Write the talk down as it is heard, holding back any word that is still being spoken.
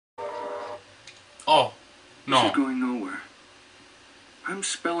Oh, no. This is going nowhere. I'm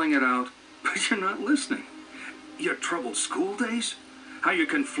spelling it out, but you're not listening. Your troubled school days? How you're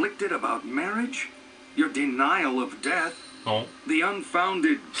conflicted about marriage? Your denial of death? No. The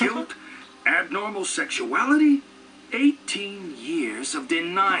unfounded guilt? Abnormal sexuality? 18 years of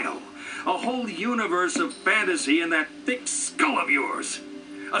denial. A whole universe of fantasy in that thick skull of yours.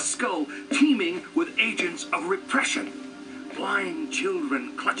 A skull teeming with agents of repression. Blind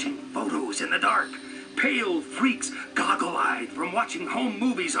children clutching photos in the dark. Pale freaks goggle-eyed from watching home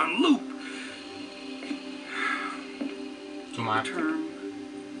movies on loop. The term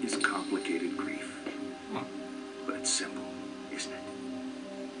is complicated grief. But it's simple, isn't it?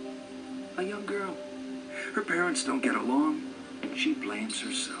 A young girl. Her parents don't get along. She blames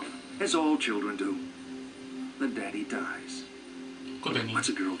herself, as all children do. The daddy dies. What's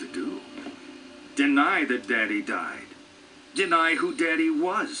a girl to do? Deny that daddy died. Deny who daddy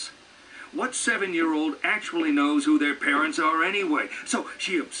was. What 7-year-old actually knows who their parents are anyway? So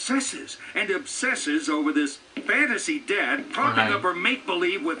she obsesses and obsesses over this fantasy dad, propping up her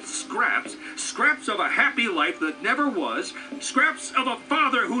make-believe with scraps. Scraps of a happy life that never was. Scraps of a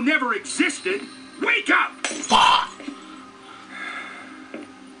father who never existed. Wake up!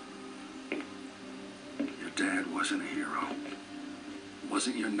 Your dad wasn't a hero.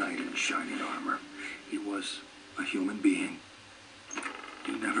 Wasn't your knight in shining armor. He was a human being.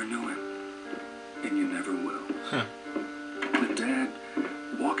 You never knew him. And you never will. The dad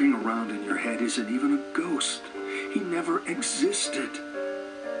walking around in your head isn't even a ghost. He never existed.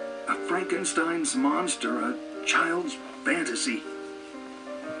 A Frankenstein's monster, a child's fantasy.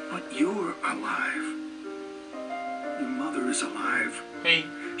 But you're alive. Your mother is alive. Hey.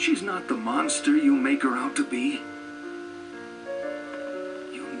 She's not the monster you make her out to be.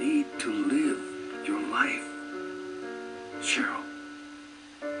 You need to live your life. Cheryl.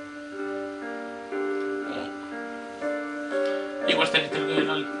 He was the little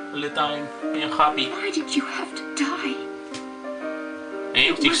girl all the time, being happy. Why did you have to die?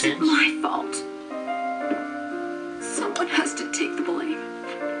 It wasn't my fault. Someone has to take the blame.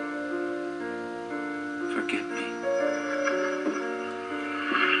 Forgive me.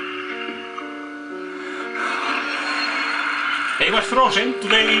 He was frozen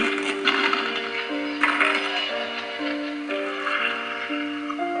today.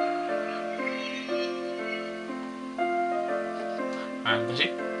 And that's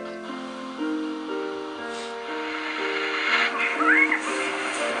it.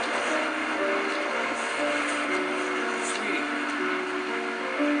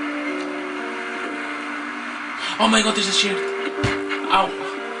 Oh my god, there's a shield. Ow.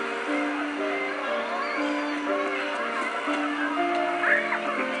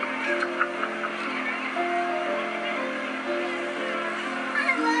 I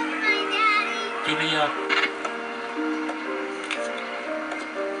love my daddy. Julia.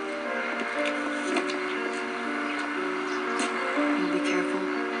 Be careful.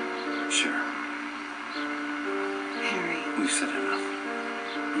 Sure. Harry. We've said enough.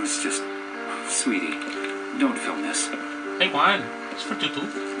 It's just... Sweetie, don't film this. Hey man, it's for Tutu.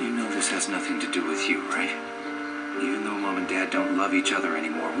 You know this has nothing to do with you, right? Even though Mom and Dad don't love each other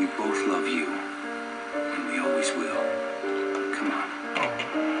anymore, we both love you. And we always will. Come on.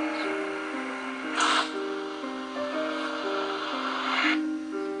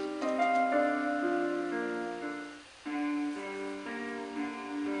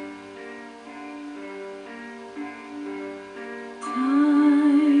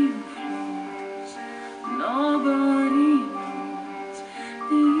 Time flows, nobody knows.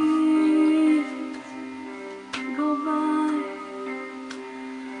 Years go by,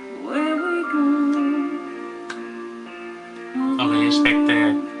 where we go. Okay, expect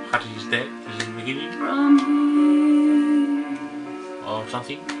Harry is dead in the beginning From here, or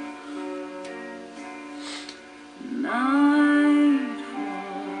something. night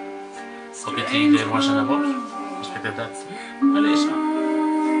falls. Obviously there wasn't a boss. Expected that. Melissa.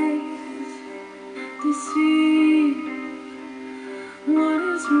 Deceive what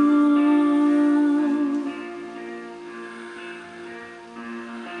is wrong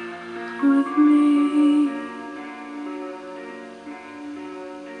with me.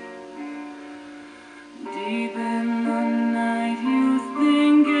 Deep in the night you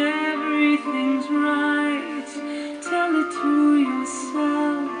think everything's right. Tell it to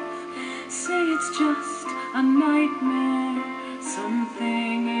yourself. Say it's just a nightmare.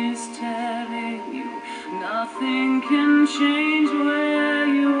 Something is telling you nothing can change where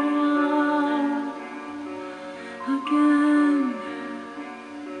you are again.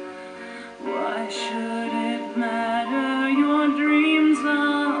 Why should it matter? Your dreams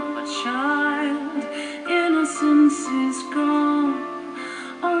of a child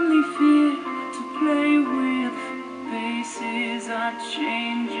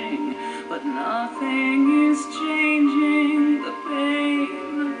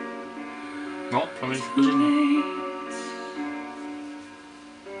Family cuisine.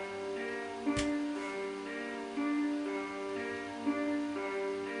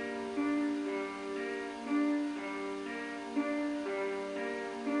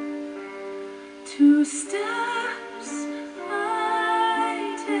 Two steps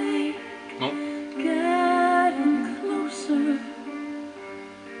I take, No. getting closer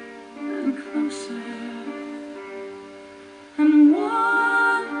and closer, and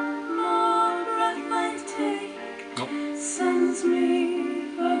one more breath I take No. sends me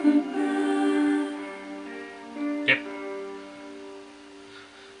further back. Yep.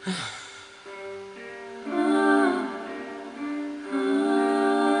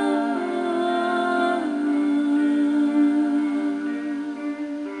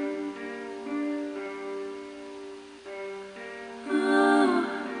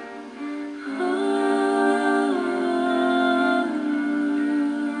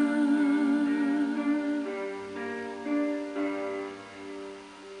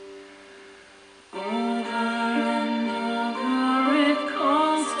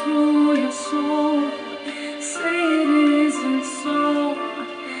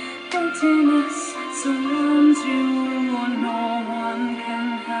 Emptiness surrounds you, no one can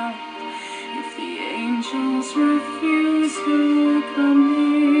help if the angels refuse to come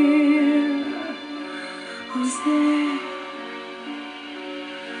here. Who's there?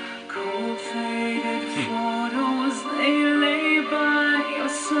 Cold faded photos, they lay by your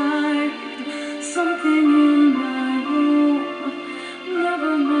side. Something in my room,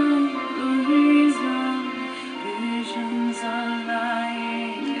 never mind the reason. Visions are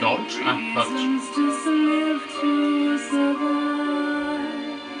lying. Dolls? Reasons just live to survive.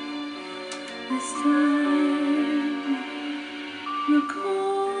 This time, the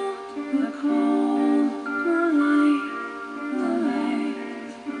cold, the light,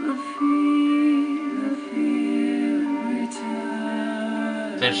 the fear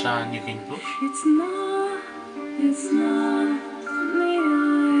returns. There's a new King Plus. It's not the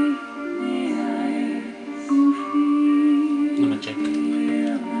eyes you feel. Let me check.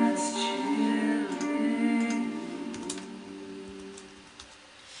 That's chilling.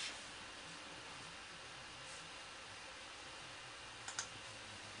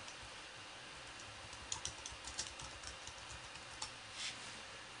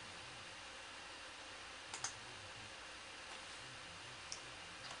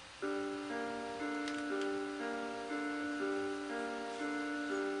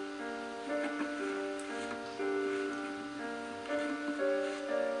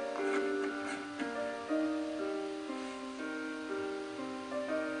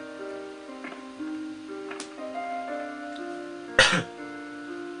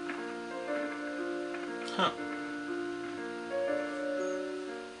 Huh.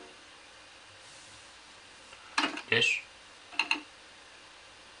 Yes.